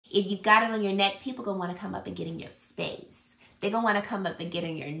If you've got it on your neck, people gonna wanna come up and get in your space. They're gonna wanna come up and get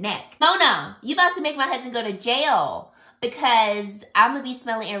in your neck. Mona, you about to make my husband go to jail because I'm gonna be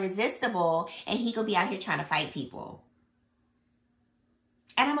smelling irresistible and he gonna be out here trying to fight people.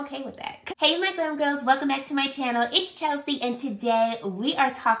 And I'm okay with that. Hey, my glam girls, welcome back to my channel. It's Chelsea, and today we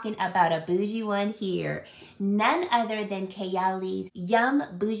are talking about a bougie one here. None other than Kayali Yum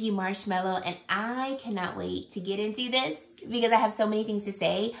Boujee Marshmallow, and I cannot wait to get into this because I have so many things to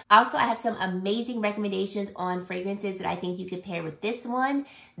say. Also, I have some amazing recommendations on fragrances that I think you could pair with this one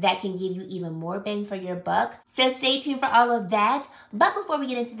that can give you even more bang for your buck. So stay tuned for all of that. But before we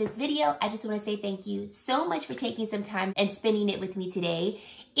get into this video, I just want to say thank you so much for taking some time and spending it with me today.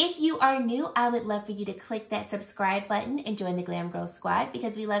 If you are new, I would love for you to click that subscribe button and join the Glam Girl Squad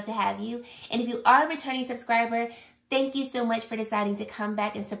because we love to have you. And if you are a returning subscriber, thank you so much for deciding to come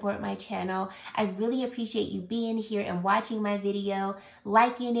back and support my channel. I really appreciate you being here and watching my video,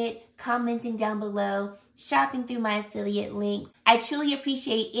 liking it, commenting down below, shopping through my affiliate links. I truly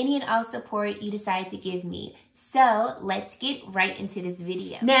appreciate any and all support you decide to give me. So let's get right into this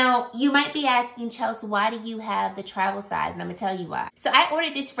video. Now, you might be asking, Chelsea, why do you have the travel size? And I'm gonna tell you why. So I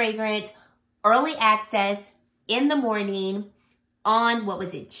ordered this fragrance, early access, in the morning on, what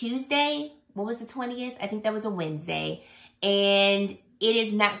was it, Tuesday? What was the 20th? I think that was a Wednesday. And it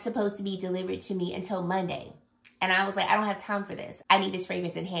is not supposed to be delivered to me until Monday. And I was like, I don't have time for this. I need this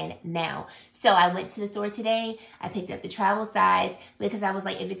fragrance in hand now. So I went to the store today. I picked up the travel size because I was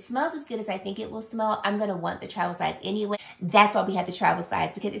like, if it smells as good as I think it will smell, I'm going to want the travel size anyway. That's why we have the travel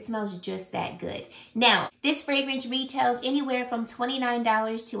size, because it smells just that good. Now, this fragrance retails anywhere from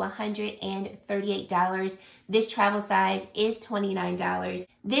 $29 to $138. This travel size is $29.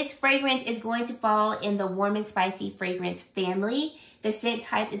 This fragrance is going to fall in the warm and spicy fragrance family. The scent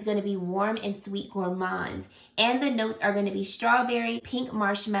type is going to be warm and sweet gourmands. And the notes are going to be strawberry, pink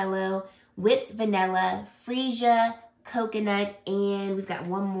marshmallow, whipped vanilla, freesia, coconut, and we've got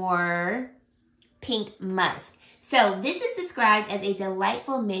one more, pink musk. So this is described as a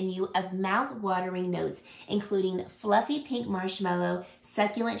delightful menu of mouth-watering notes, including fluffy pink marshmallow,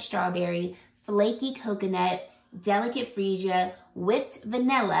 succulent strawberry, flaky coconut, delicate freesia, whipped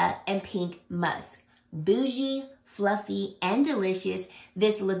vanilla, and pink musk. Bougie, fluffy, and delicious,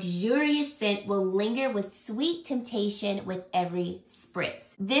 this luxurious scent will linger with sweet temptation with every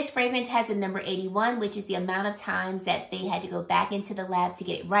spritz. This fragrance has a number 81, which is the amount of times that they had to go back into the lab to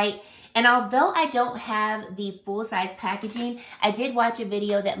get it right. And although I don't have the full-size packaging, I did watch a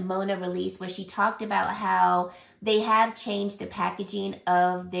video that Mona released where she talked about how they have changed the packaging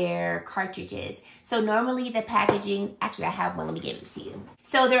of their cartridges. So normally the packaging, actually I have one, let me give it to you.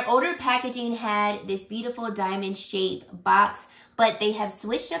 So their older packaging had this beautiful diamond-shaped box, but they have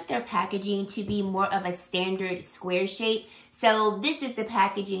switched up their packaging to be more of a standard square shape. So this is the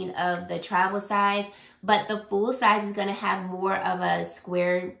packaging of the travel size, but the full size is gonna have more of a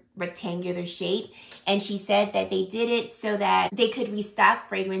square rectangular shape. And she said that they did it so that they could restock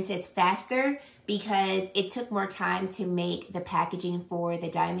fragrances faster because it took more time to make the packaging for the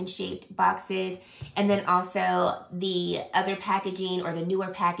diamond shaped boxes. And then also the other packaging, or the newer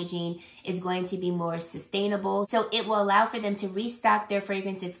packaging, is going to be more sustainable. So it will allow for them to restock their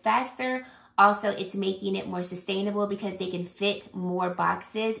fragrances faster. Also, it's making it more sustainable because they can fit more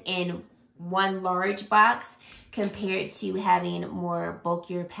boxes in one large box compared to having more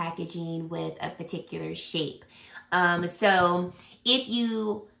bulkier packaging with a particular shape. So if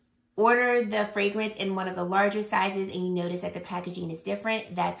you order the fragrance in one of the larger sizes and you notice that the packaging is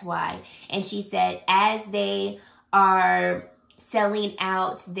different, that's why. And she said as they are selling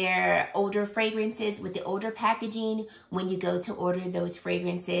out their older fragrances with the older packaging, when you go to order those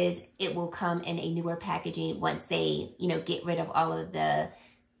fragrances, it will come in a newer packaging once they, get rid of all of the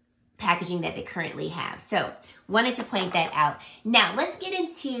packaging that they currently have. So wanted to point that out. Now let's get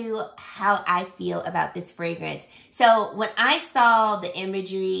into how I feel about this fragrance. So when I saw the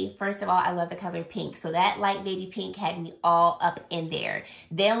imagery, first of all, I love the color pink. So that light baby pink had me all up in there.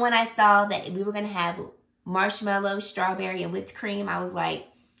 Then when I saw that we were gonna have marshmallow, strawberry, and whipped cream, I was like,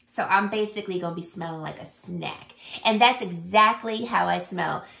 so I'm basically gonna be smelling like a snack. And that's exactly how I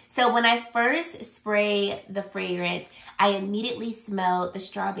smell. So when I first spray the fragrance, I immediately smelled the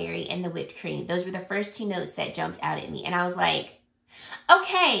strawberry and the whipped cream. Those were the first two notes that jumped out at me. And I was like,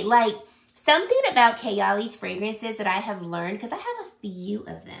 okay, like something about Kayali's fragrances that I have learned, because I have a few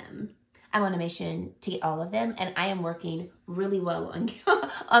of them. I'm on a mission to get all of them, and I am working really well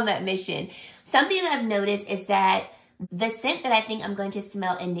on that mission. Something that I've noticed is that the scent that I think I'm going to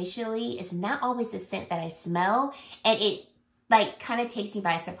smell initially is not always the scent that I smell, and it like kind of takes me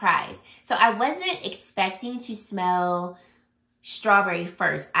by surprise. So I wasn't expecting to smell strawberry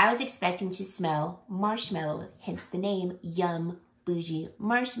first. I was expecting to smell marshmallow, hence the name Yum Boujee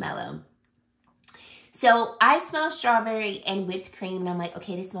Marshmallow. So I smell strawberry and whipped cream, and I'm like,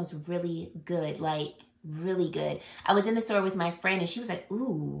 okay, this smells really good, like really good. I was in the store with my friend, and she was like,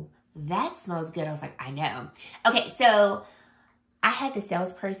 ooh, that smells good. I was like, I know. Okay, so I had the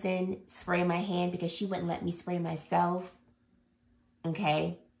salesperson spray my hand because she wouldn't let me spray myself.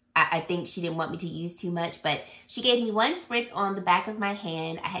 Okay, I think she didn't want me to use too much, but she gave me one spritz on the back of my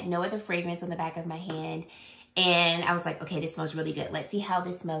hand. I had no other fragrance on the back of my hand. And I was like, okay, this smells really good. Let's see how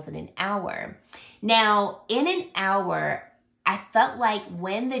this smells in an hour. Now, in an hour, I felt like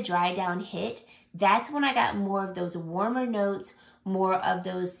when the dry down hit, that's when I got more of those warmer notes, more of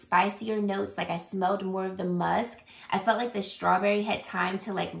those spicier notes. Like I smelled more of the musk. I felt like the strawberry had time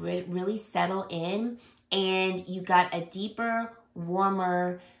to like really settle in, and you got a deeper,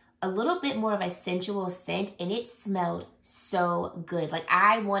 warmer, a little bit more of a sensual scent, and it smelled so good. Like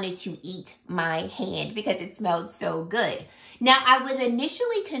I wanted to eat my hand because it smelled so good. Now, I was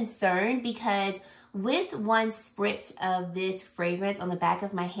initially concerned because with one spritz of this fragrance on the back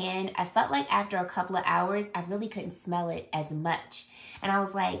of my hand, I felt like after a couple of hours, I really couldn't smell it as much. And I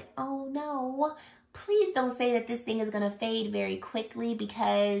was like, oh no, please don't say that this thing is gonna fade very quickly,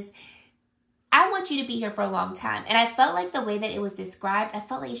 because I want you to be here for a long time. And I felt like the way that it was described, I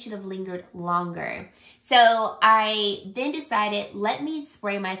felt like it should have lingered longer. So I then decided, let me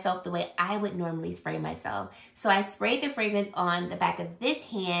spray myself the way I would normally spray myself. So I sprayed the fragrance on the back of this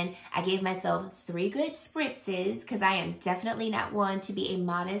hand. I gave myself 3 good spritzes because I am definitely not one to be a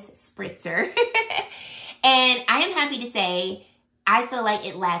modest spritzer. And I am happy to say, I feel like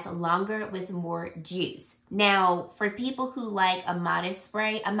it lasts longer with more juice. Now, for people who like a modest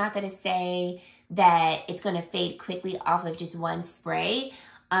spray, I'm not going to say that it's going to fade quickly off of just one spray.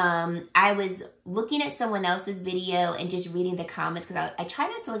 I was looking at someone else's video and just reading the comments, because I try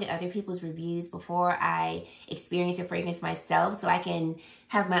not to look at other people's reviews before I experience a fragrance myself, so I can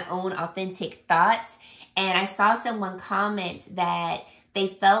have my own authentic thoughts. And I saw someone comment that they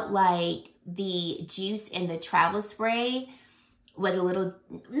felt like the juice in the travel spray was a little,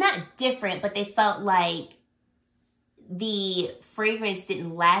 not different, but they felt like the fragrance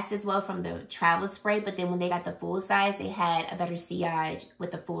didn't last as well from the travel spray, but then when they got the full size, they had a better sillage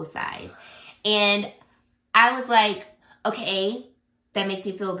with the full size. And I was like, okay, that makes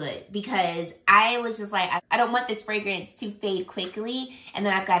me feel good, because I was just like, I don't want this fragrance to fade quickly and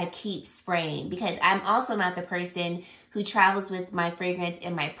then I've got to keep spraying, because I'm also not the person who travels with my fragrance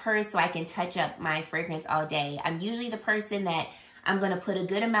in my purse so I can touch up my fragrance all day. I'm usually the person that I'm going to put a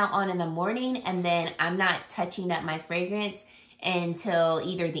good amount on in the morning, and then I'm not touching up my fragrance until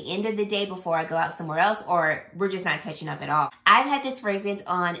either the end of the day before I go out somewhere else, or we're just not touching up at all. I've had this fragrance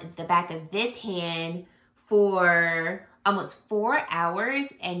on the back of this hand for almost 4 hours,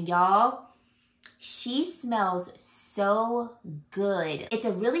 and y'all, she smells so good. It's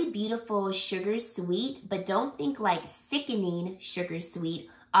a really beautiful sugar sweet, but don't think like sickening sugar sweet.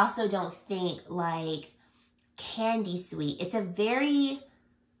 Also don't think like candy sweet. It's a very,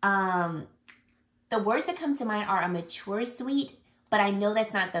 the words that come to mind are a mature sweet, but I know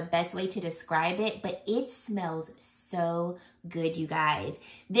that's not the best way to describe it, but it smells so good, you guys.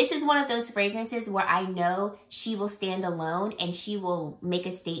 This is one of those fragrances where I know she will stand alone and she will make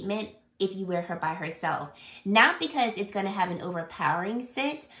a statement if you wear her by herself. Not because it's going to have an overpowering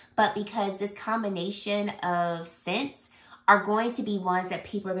scent, but because this combination of scents are going to be ones that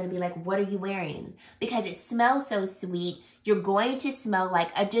people are going to be like, what are you wearing? Because it smells so sweet. You're going to smell like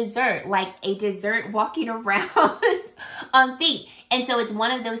a dessert walking around on feet. And so it's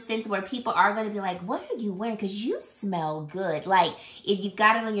one of those scents where people are going to be like, what are you wearing? Because you smell good. Like if you've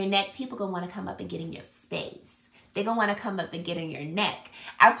got it on your neck, people are going to want to come up and get in your space. They're going to want to come up and get in your neck.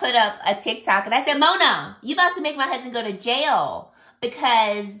 I put up a TikTok and I said, Mona, you about to make my husband go to jail,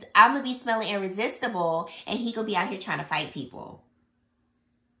 because I'm going to be smelling irresistible and he going to be out here trying to fight people.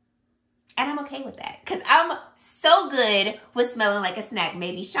 And I'm okay with that, because I'm so good with smelling like a snack.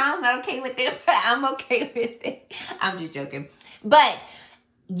 Maybe Sean's not okay with it, but I'm okay with it. I'm just joking. But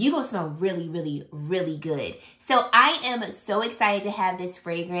you're going to smell really, really, really good. So I am so excited to have this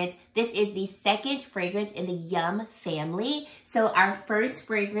fragrance. This is the second fragrance in the Yum family. So our first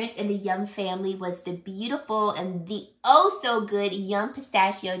fragrance in the Yum family was the beautiful and the oh so good Yum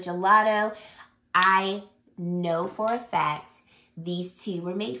Pistachio Gelato. I know for a fact these two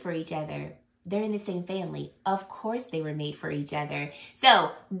were made for each other. they're in the same family. Of course they were made for each other. So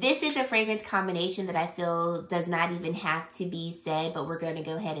this is a fragrance combination that I feel does not even have to be said, but we're going to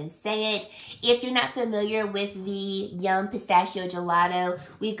go ahead and say it. If you're not familiar with the Yum Pistachio Gelato,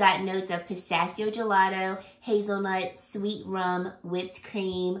 we've got notes of pistachio gelato, hazelnut, sweet rum, whipped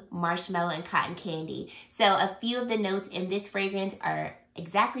cream, marshmallow, and cotton candy. So a few of the notes in this fragrance are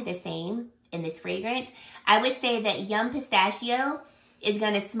exactly the same in this fragrance. I would say that Yum Pistachio is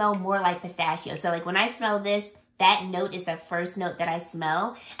going to smell more like pistachio. So like when I smell this, that note is the first note that I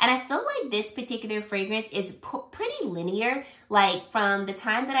smell. And I feel like this particular fragrance is pretty linear. Like from the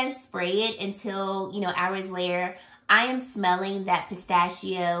time that I spray it until, you know, hours later, I am smelling that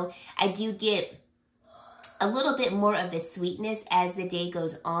pistachio. I do get a little bit more of the sweetness as the day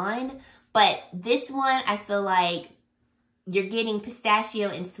goes on. But this one, I feel like you're getting pistachio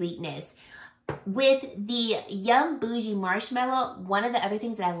and sweetness. With the Yum Boujee Marshmallow, one of the other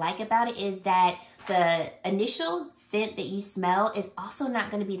things that I like about it is that the initial scent that you smell is also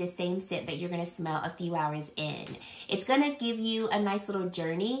not going to be the same scent that you're going to smell a few hours in. It's going to give you a nice little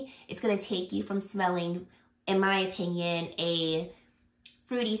journey. It's going to take you from smelling, in my opinion, a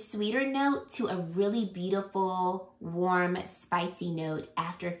fruity, sweeter note to a really beautiful, warm, spicy note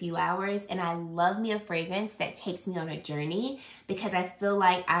after a few hours. And I love me a fragrance that takes me on a journey because I feel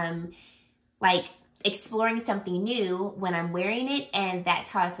like I'm like exploring something new when I'm wearing it, and that's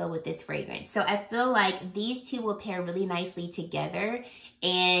how I feel with this fragrance. So I feel like these two will pair really nicely together,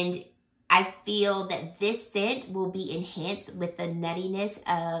 and I feel that this scent will be enhanced with the nuttiness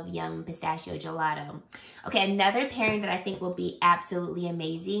of Yum Pistachio Gelato. Okay, another pairing that I think will be absolutely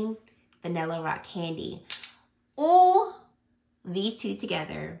amazing, Vanilla Rock Candy. Oh, these two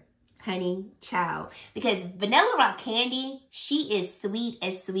together. Honey, child. Because Vanilla Rock Candy, she is sweet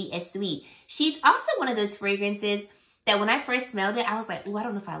as sweet as sweet. She's also one of those fragrances that when I first smelled it, I was like, oh, I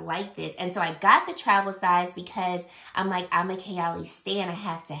don't know if I like this. And so I got the travel size because I'm like, I'm a Kayali stan. I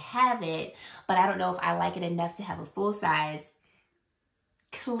have to have it. But I don't know if I like it enough to have a full size.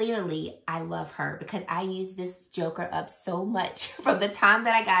 Clearly, I love her because I use this joker up so much from the time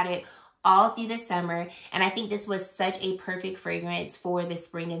that I got it all through the summer. And I think this was such a perfect fragrance for the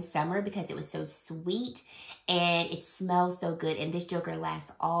spring and summer because it was so sweet and it smells so good. And this joker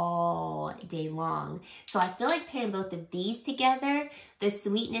lasts all day long. So I feel like pairing both of these together, the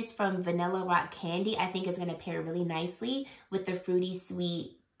sweetness from Vanilla Rock Candy, I think is going to pair really nicely with the fruity,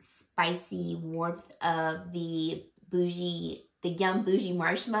 sweet, spicy warmth of the Yum Boujee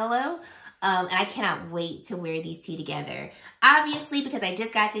Marshmallow. And I cannot wait to wear these two together. Obviously, because I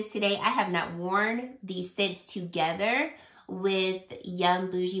just got this today, I have not worn these scents together with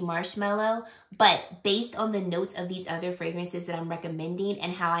Yum Boujee Marshmallow. But based on the notes of these other fragrances that I'm recommending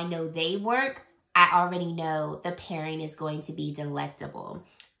and how I know they work, I already know the pairing is going to be delectable.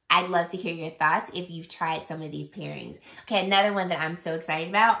 I'd love to hear your thoughts if you've tried some of these pairings. Okay, another one that I'm so excited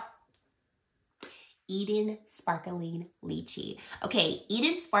about. Eden Sparkling Lychee. Okay,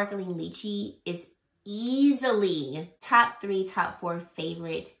 Eden Sparkling Lychee is easily top 3, top 4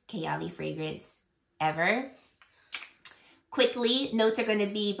 favorite Kayali fragrance ever. Quickly, notes are going to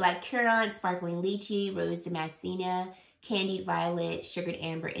be black currant, sparkling lychee, rose damascena, candied violet, sugared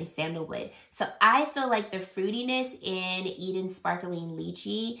amber, and sandalwood. So I feel like the fruitiness in Eden Sparkling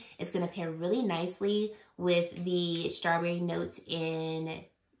Lychee is going to pair really nicely with the strawberry notes in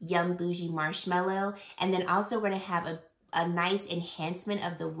Yum Boujee Marshmallow. And then also we're going to have a nice enhancement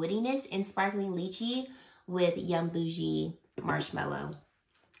of the woodiness in Sparkling Lychee with Yum Boujee Marshmallow.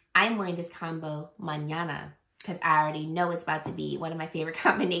 I'm wearing this combo mañana because I already know it's about to be one of my favorite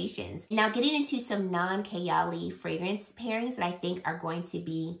combinations. Now getting into some non-Kayali fragrance pairings that I think are going to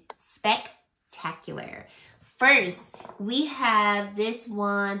be spectacular. First, we have this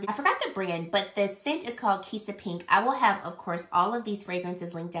one. I forgot the brand, but the scent is called Kisa Pink. I will have, of course, all of these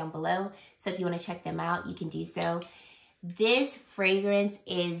fragrances linked down below. So if you want to check them out, you can do so. This fragrance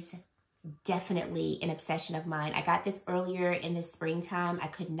is definitely an obsession of mine. I got this earlier in the springtime. I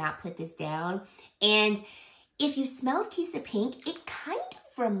could not put this down. And if you smell Kisa Pink, it kind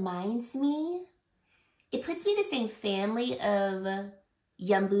of reminds me, it puts me in the same family of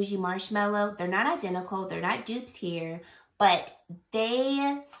Yum Boujee Marshmallow. They're not identical. They're not dupes here, but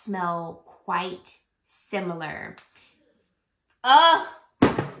they smell quite similar. Oh,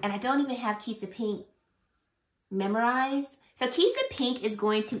 and I don't even have Kisa Pink memorized. So Kisa Pink is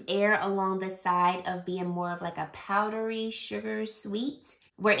going to err along the side of being more of like a powdery sugar sweet,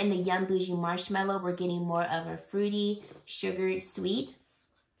 where in the Yum Boujee Marshmallow, we're getting more of a fruity sugared sweet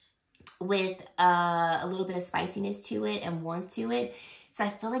with a little bit of spiciness to it and warmth to it. So I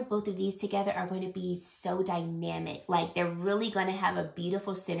feel like both of these together are going to be so dynamic. Like they're really going to have a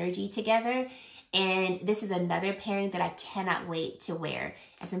beautiful synergy together. And this is another pairing that I cannot wait to wear.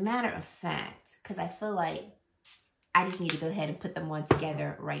 As a matter of fact, because I feel like I just need to go ahead and put them on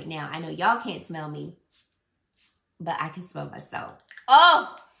together right now. I know y'all can't smell me, but I can smell myself.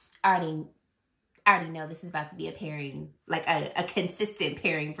 Oh, I already know this is about to be a pairing, like a consistent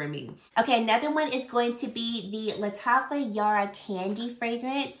pairing for me. Okay, another one is going to be the Lattafa Yara Candy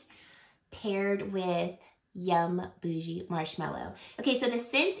fragrance paired with Yum Boujee Marshmallow. Okay, so the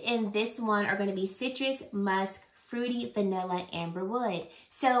scents in this one are going to be citrus, musk, fruity, vanilla, amberwood.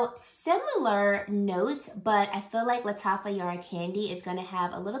 So similar notes, but I feel like Lattafa Yara Candy is going to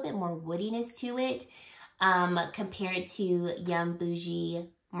have a little bit more woodiness to it compared to Yum Boujee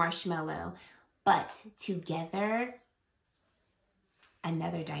Marshmallow. But together,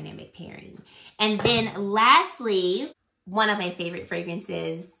 another dynamic pairing. And then lastly, one of my favorite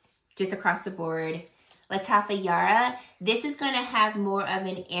fragrances, just across the board, Lattafa Yara. This is going to have more of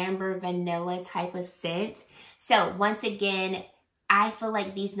an amber vanilla type of scent. So once again, I feel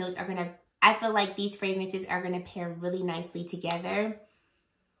like these notes are going to, I feel like these fragrances are going to pair really nicely together.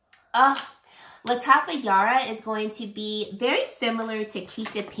 Lattafa Yara is going to be very similar to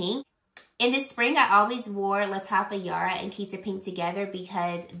Kissa Pink. In the spring, I always wore Lattafa Yara and Kissa Pink together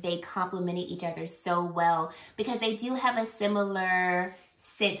because they complemented each other so well. Because they do have a similar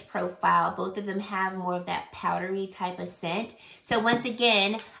scent profile. Both of them have more of that powdery type of scent. So once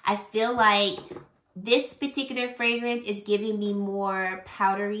again, I feel like this particular fragrance is giving me more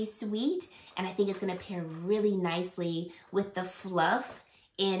powdery sweet. And I think it's going to pair really nicely with the fluff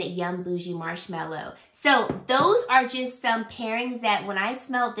in Yum Boujee Marshmallow. So those are just some pairings that when I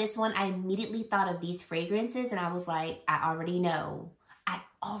smelled this one, I immediately thought of these fragrances and I was like, I already know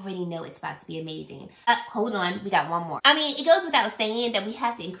it's about to be amazing. Hold on, we got one more. I mean, it goes without saying that we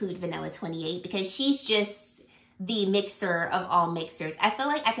have to include Vanilla 28 because she's just the mixer of all mixers. I feel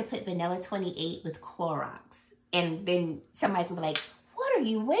like I could put Vanilla 28 with Clorox and then somebody's gonna be like, what are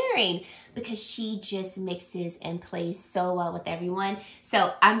you wearing? Because she just mixes and plays so well with everyone.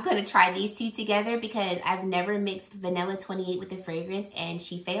 So I'm going to try these two together because I've never mixed Vanilla 28 with the fragrance and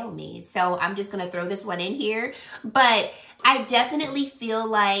she failed me. So I'm just going to throw this one in here. But I definitely feel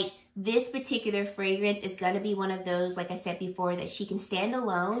like this particular fragrance is going to be one of those, like I said before, that she can stand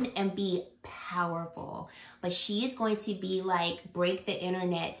alone and be powerful. But she is going to be like break the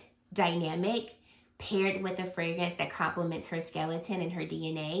internet dynamic, paired with a fragrance that complements her skeleton and her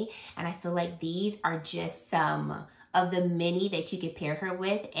DNA. And I feel like these are just some of the many that you could pair her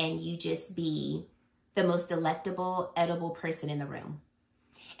with and you just be the most delectable, edible person in the room.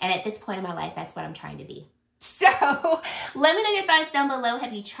 And at this point in my life, that's what I'm trying to be. So let me know your thoughts down below.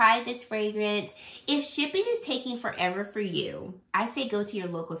 Have you tried this fragrance? If shipping is taking forever for you, I say go to your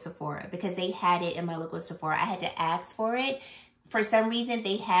local Sephora because they had it in my local Sephora. I had to ask for it. For some reason,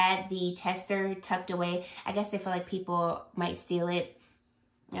 they had the tester tucked away. I guess they feel like people might steal it.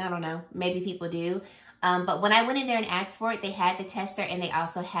 I don't know. Maybe people do. But when I went in there and asked for it, they had the tester and they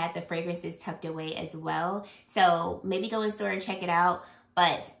also had the fragrances tucked away as well. So maybe go in store and check it out.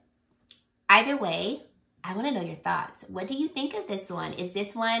 But either way, I want to know your thoughts. What do you think of this one? Is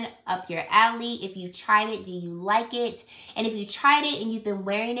this one up your alley? If you tried it, do you like it? And if you tried it and you've been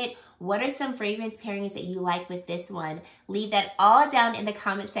wearing it, what are some fragrance pairings that you like with this one? Leave that all down in the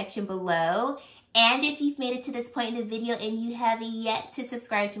comment section below. And if you've made it to this point in the video and you have yet to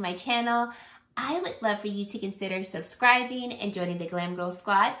subscribe to my channel, I would love for you to consider subscribing and joining the Glam Girl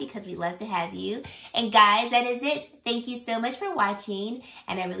Squad because we'd love to have you. And guys, that is it. Thank you so much for watching,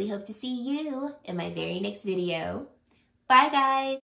 and I really hope to see you in my very next video. Bye, guys.